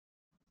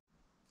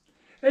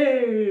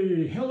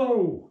Hey,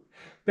 hello.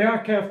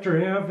 Back after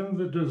having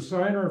the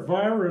designer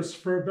virus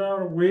for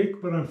about a week,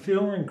 but I'm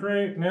feeling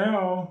great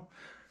now.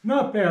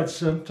 Not bad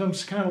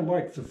symptoms, kind of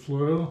like the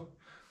flu.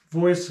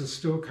 Voice is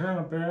still kind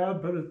of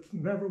bad, but it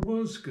never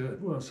was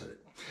good, was it?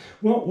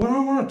 Well, what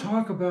I want to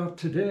talk about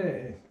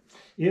today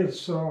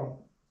is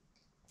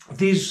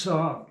these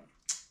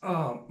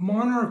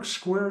Monarch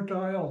square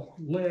dial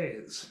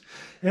lathes.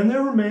 And they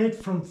were made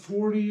from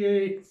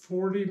 48,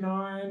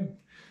 49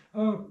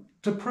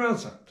 to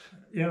present.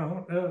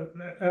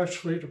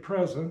 Actually to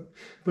present.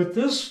 But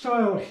this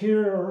style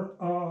here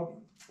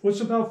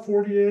was about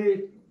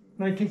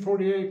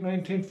 1948,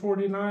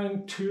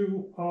 1949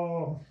 to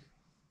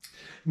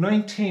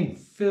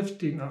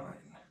 1959.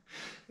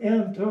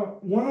 And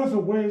one of the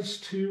ways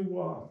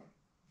to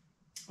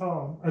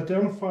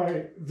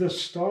identify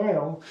this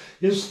style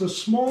is the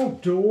small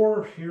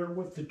door here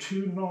with the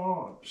two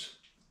knobs.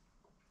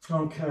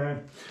 Okay,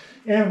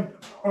 and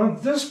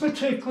on this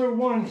particular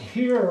one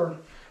here,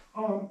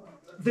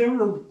 they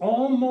were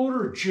all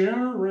motor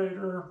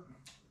generator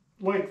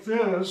like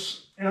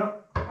this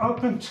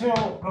up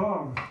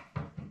until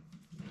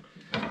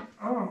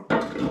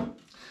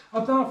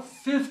about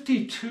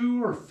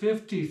 52 or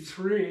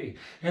 53,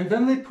 and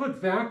then they put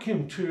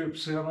vacuum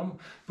tubes in them,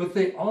 but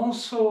they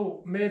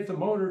also made the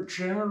motor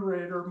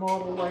generator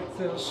model like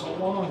this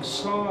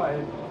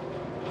alongside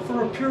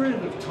for a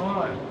period of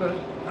time, but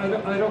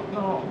I don't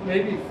know,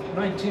 maybe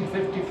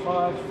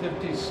 1955,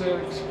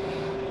 56.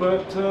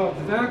 But the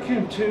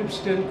vacuum tubes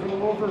didn't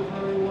go over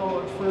very well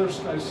at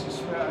first, I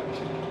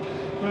suspect.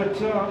 But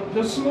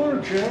this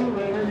motor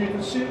generator, you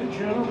can see the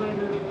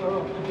generator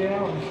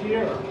down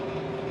here.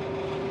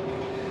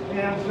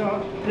 And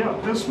yeah,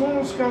 this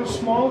model's got a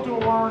small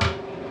door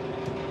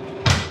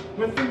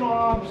with the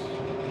knobs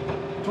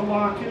to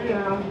lock it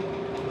in.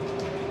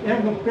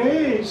 And the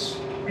base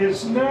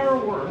is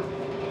narrower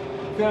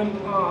than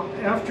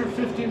after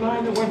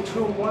 59, they went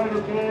to a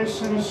wider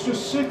base, and it's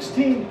just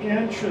 16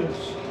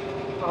 inches.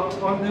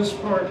 On this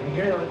part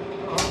here,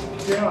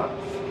 depth.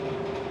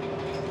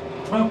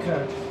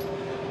 Okay.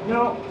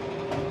 Now,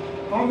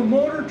 on the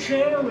motor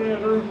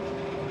generator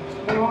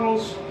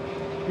models,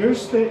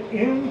 there's the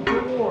end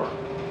door,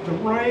 the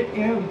right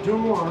end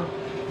door.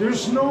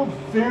 There's no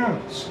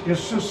vents.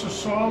 It's just a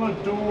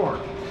solid door.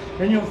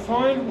 And you'll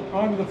find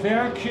on the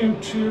vacuum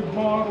tube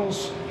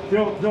models,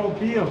 there'll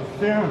be a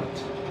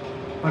vent,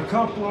 a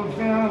couple of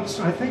vents.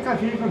 I think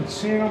I've even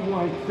seen them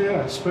like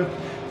this, but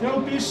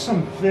there'll be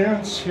some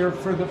vents here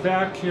for the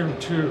vacuum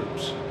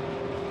tubes.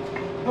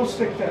 I'll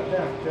stick that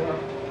back there.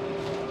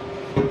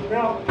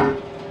 Now,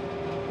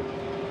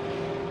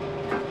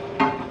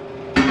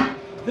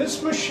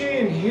 this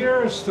machine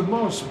here is the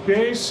most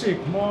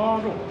basic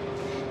model.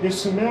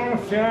 It's a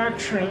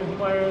manufacturing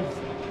lathe,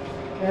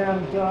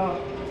 and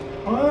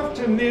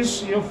often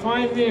you'll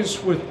find these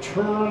with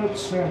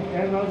turrets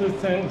and other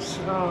things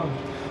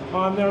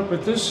on there,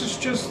 but this is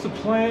just the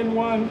plain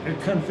one, a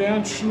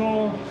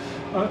conventional.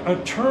 A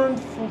turn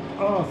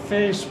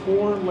face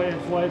bore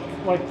lathe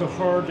like the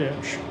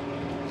Hardinge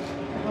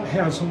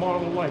has a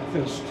model like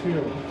this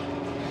too.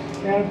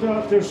 And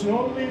there's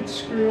no lead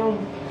screw,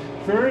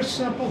 very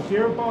simple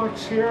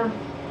gearbox here.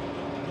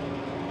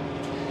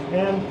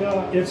 And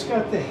it's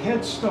got the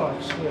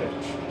headstock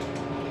switch.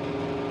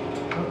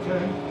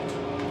 Okay.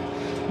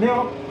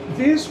 Now,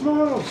 these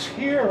models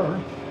here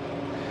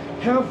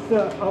have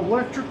the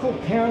electrical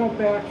panel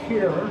back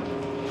here.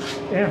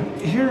 And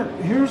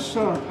here's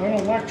an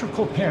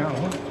electrical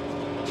panel.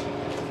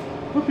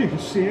 Hope you can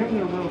see them,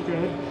 they're real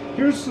good.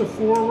 Here's the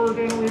forward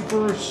and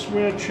reverse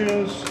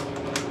switches.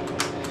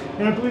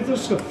 And I believe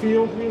this is a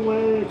field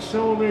relay,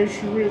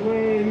 acceleration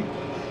relay.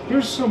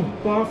 Here's some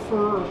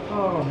buffer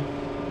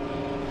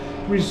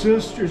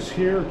resistors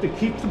here to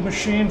keep the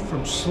machine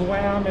from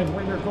slamming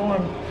when you're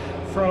going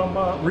from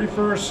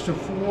reverse to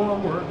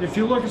forward. If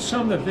you look at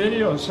some of the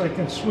videos, I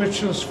can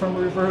switch this from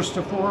reverse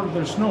to forward.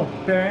 There's no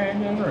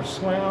banging or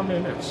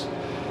slamming. It's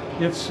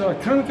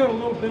kind of got a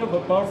little bit of a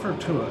buffer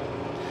to it,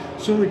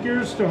 so the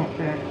gears don't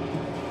bang.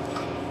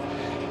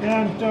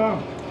 And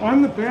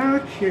on the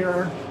back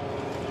here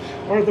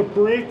are the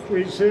brake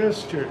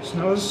resistors.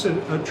 Now this is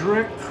a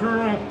direct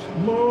current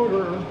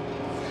motor,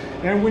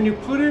 and when you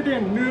put it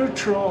in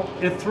neutral,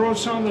 it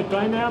throws on the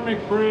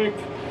dynamic brake,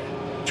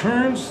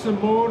 turns the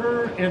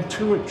motor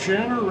into a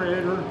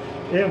generator,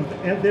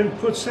 and then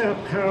puts that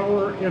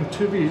power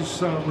into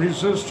these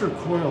resistor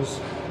coils,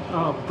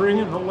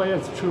 bringing the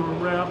lathe to a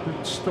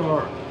rapid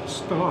stop.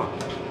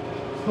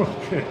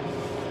 Okay,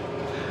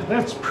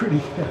 that's pretty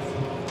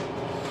heavy.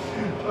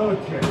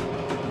 Okay,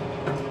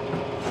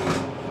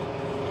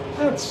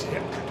 let's see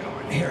what we're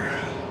doing here.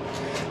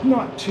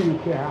 Not too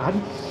bad.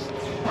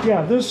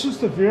 Yeah, this is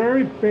the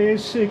very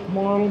basic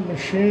model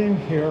machine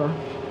here.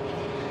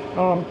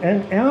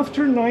 And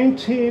after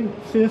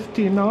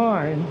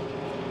 1959,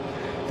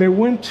 they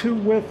went to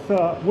with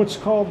what's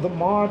called the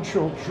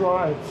module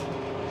drive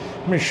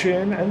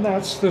machine, and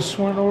that's this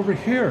one over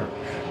here.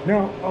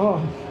 Now,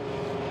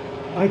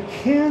 I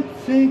can't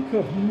think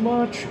of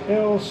much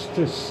else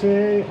to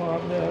say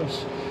on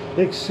this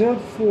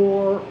except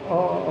for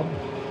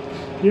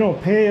you know,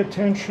 pay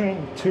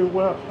attention to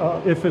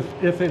if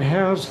it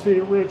has the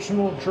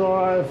original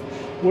drive,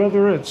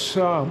 whether it's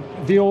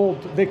the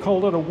old, they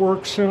called it a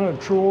works in a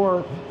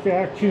drawer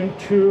vacuum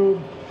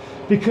tube,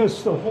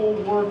 because the whole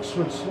works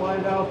would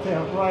slide out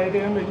that right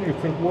end and you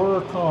could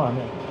work on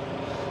it.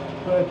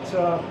 But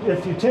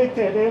if you take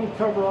that end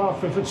cover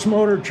off, if it's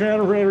motor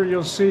generator,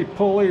 you'll see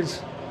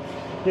pulleys.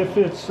 If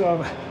it's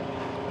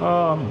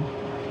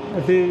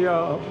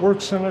the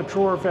works in a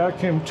drawer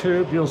vacuum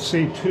tube, you'll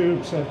see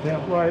tubes at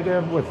that right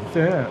end with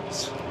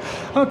vents.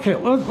 Okay,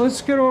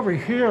 let's get over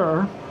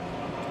here.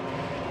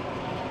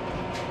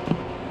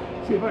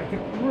 See if I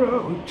can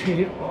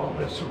rotate all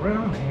this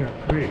around here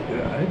pretty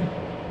good.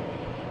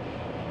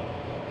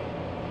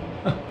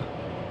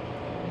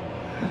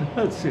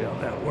 Let's see how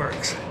that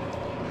works.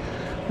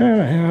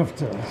 And I have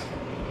to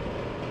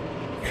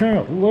kind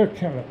of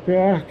look in the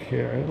back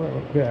here a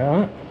little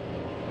bit.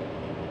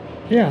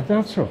 Yeah,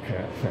 that's okay,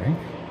 I think.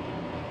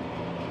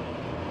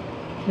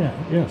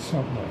 Yeah,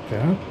 something like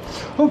that.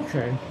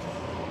 Okay.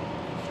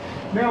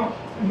 Now,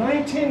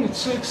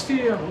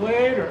 1960 and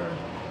later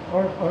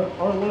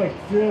are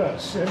like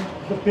this, and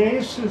the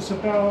base is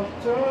about,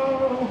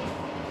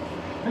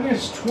 I think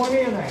it's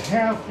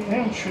 20.5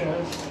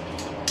 inches.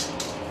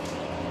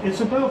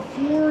 It's about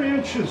 4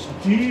 inches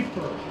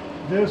deeper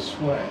this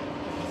way.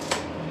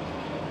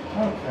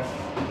 Okay.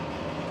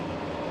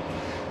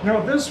 Now,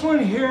 this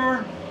one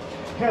here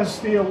has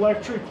the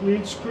electric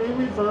lead screw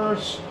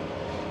reverse,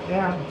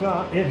 and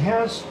it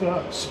has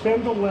the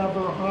spindle lever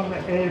on the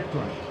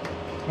apron.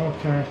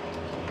 Okay.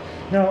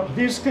 Now,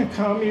 these can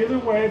come either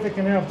way. They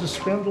can have the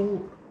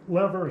spindle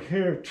lever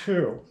here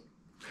too.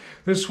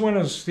 This one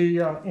is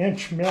the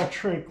inch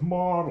metric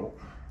model.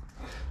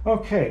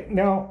 Okay,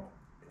 now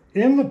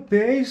in the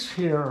base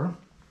here,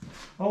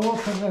 I'll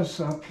open this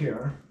up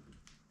here.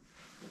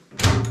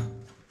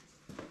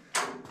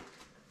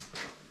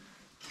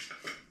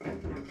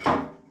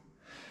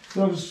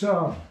 Those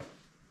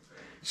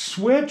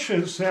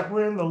switches that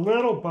were in the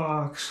little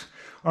box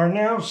are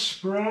now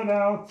spread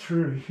out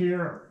through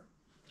here.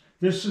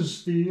 This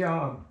is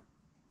the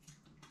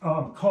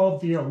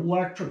called the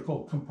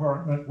electrical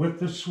compartment, with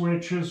the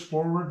switches,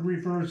 forward,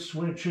 reverse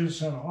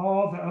switches, and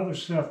all the other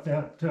stuff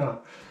that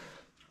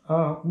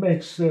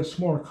makes this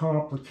more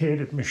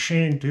complicated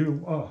machine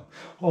do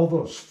all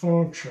those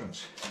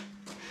functions.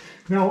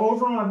 Now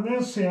over on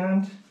this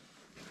end,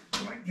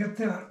 if I get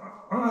that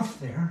off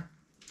there,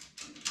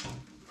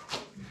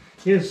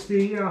 is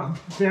the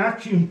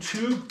vacuum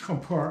tube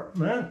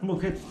compartment. We'll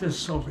get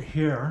this over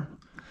here.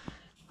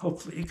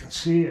 Hopefully you can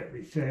see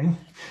everything.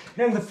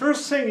 And the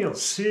first thing you'll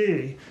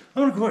see,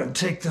 I'm going to go ahead and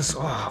take this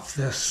off,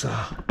 this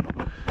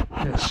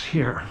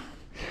here.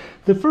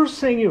 The first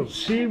thing you'll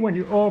see when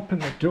you open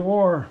the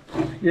door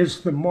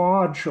is the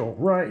module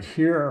right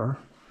here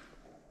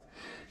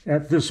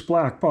at this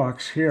black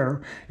box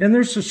here. And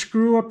there's a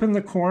screw up in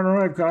the corner.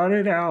 I've got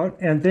it out.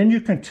 And then you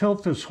can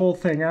tilt this whole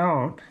thing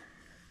out.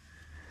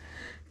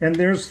 And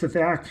there's the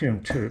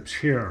vacuum tubes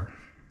here.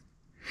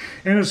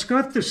 And it's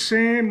got the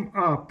same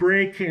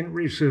braking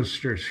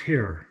resistors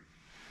here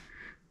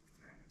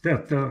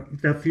that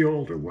the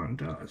older one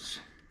does.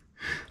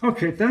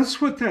 Okay, that's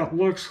what that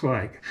looks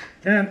like.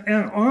 And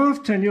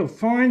often you'll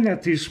find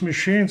that these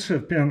machines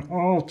have been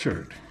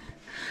altered.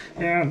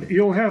 And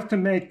you'll have to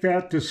make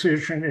that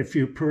decision if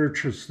you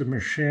purchase the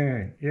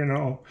machine, you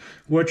know,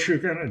 what you're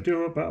going to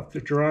do about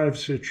the drive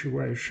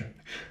situation.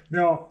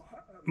 Now,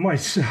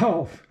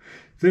 myself,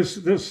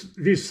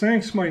 these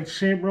things might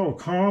seem real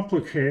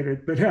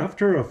complicated, but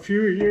after a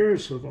few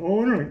years of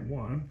owning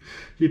one,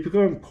 you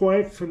become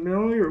quite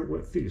familiar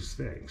with these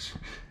things.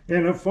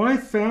 And if I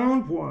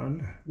found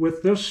one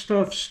with this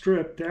stuff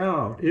stripped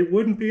out, it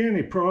wouldn't be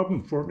any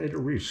problem for me to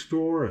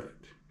restore it.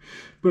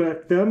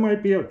 But that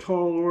might be a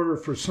tall order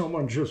for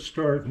someone just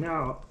starting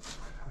out.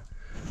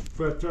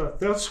 But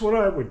that's what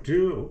I would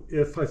do.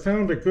 If I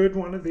found a good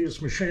one of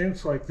these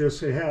machines like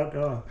this, it had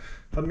a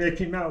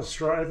Mickey Mouse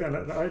drive in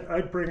it,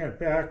 I'd bring it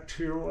back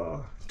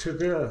to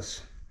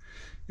this.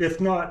 If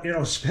not, you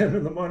know,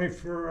 spending the money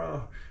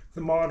for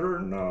the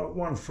modern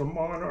one from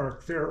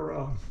Monarch, their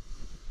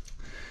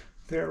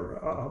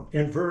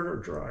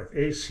inverter drive,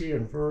 AC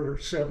inverter,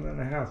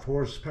 7.5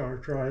 horsepower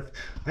drive.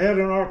 I had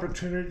an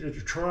opportunity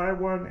to try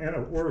one and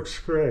it works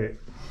great.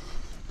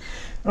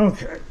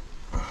 Okay.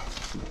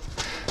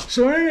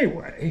 So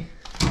anyway,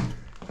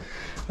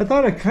 I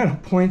thought I'd kind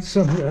of point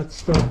some of that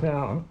stuff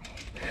out.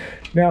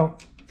 Now,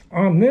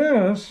 on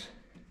this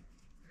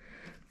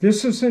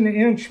is an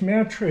inch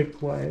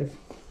metric lathe.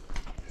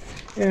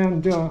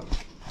 And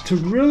to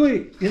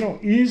really, you know,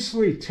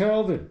 easily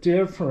tell the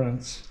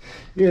difference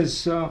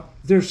is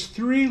there's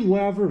 3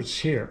 levers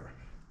here.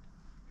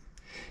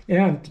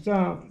 And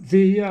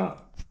the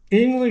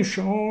English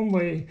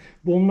only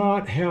will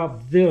not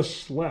have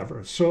this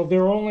lever. So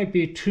there'll only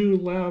be 2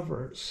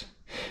 levers.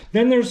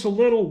 Then there's a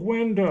little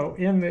window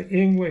in the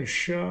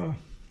English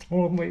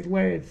only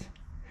lathe.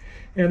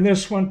 And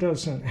this one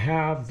doesn't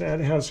have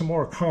that. It has a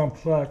more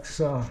complex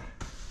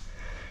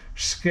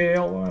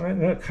scale on it,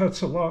 and it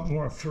cuts a lot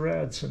more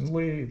threads and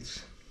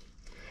leads.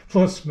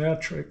 Plus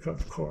metric,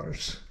 of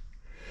course.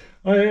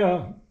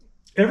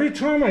 Every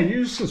time I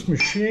use this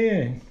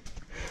machine,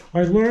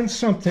 I learned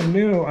something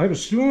new. I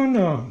was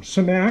doing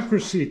some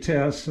accuracy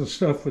tests and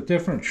stuff with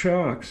different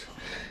chucks.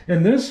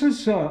 And this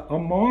is a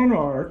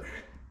Monarch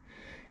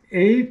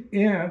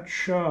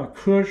 8-inch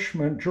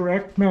Cushman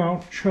direct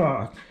mount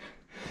chuck.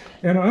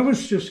 And I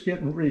was just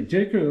getting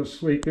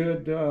ridiculously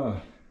good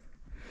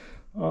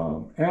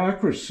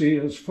accuracy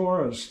as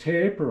far as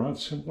taper on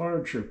some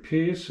larger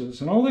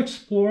pieces. And I'll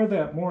explore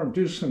that more and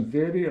do some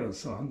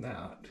videos on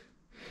that.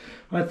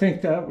 I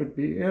think that would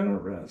be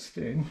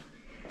interesting.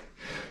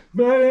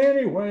 But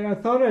anyway, I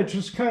thought I'd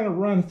just kind of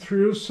run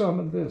through some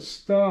of this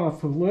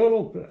stuff a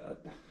little bit.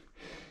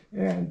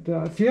 And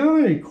if you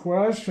have any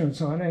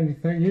questions on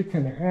anything, you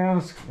can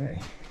ask me.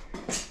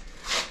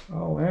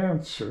 I'll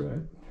answer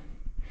it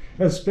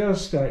as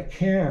best I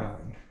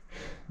can.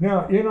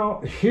 Now, you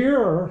know,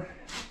 here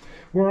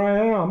where I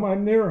am,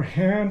 I'm near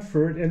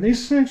Hanford, and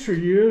these things are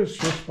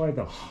used just by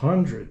the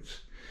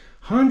hundreds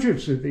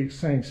of these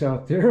things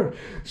out there.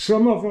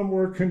 Some of them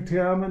were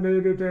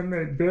contaminated and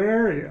they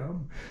bury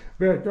them.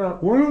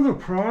 But one of the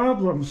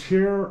problems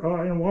here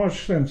in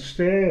Washington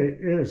State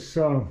is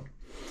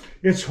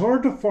it's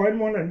hard to find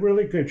one in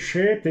really good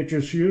shape. They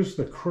just use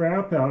the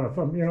crap out of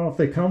them. You know, if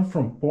they come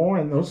from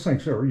Boyne, those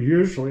things are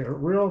usually a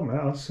real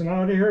mess. And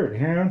out here at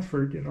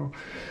Hanford, you know.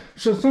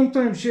 So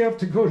sometimes you have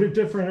to go to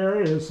different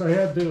areas.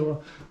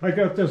 I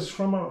got this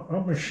from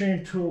a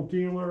machine tool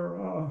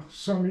dealer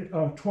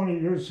 20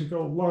 years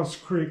ago,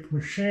 Lost Creek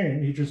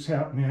Machine. He just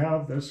happened to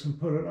have this and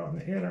put it on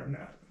the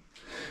internet.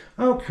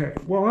 Okay,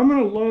 well, I'm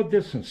going to load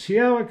this and see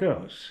how it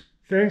goes.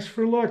 Thanks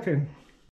for looking.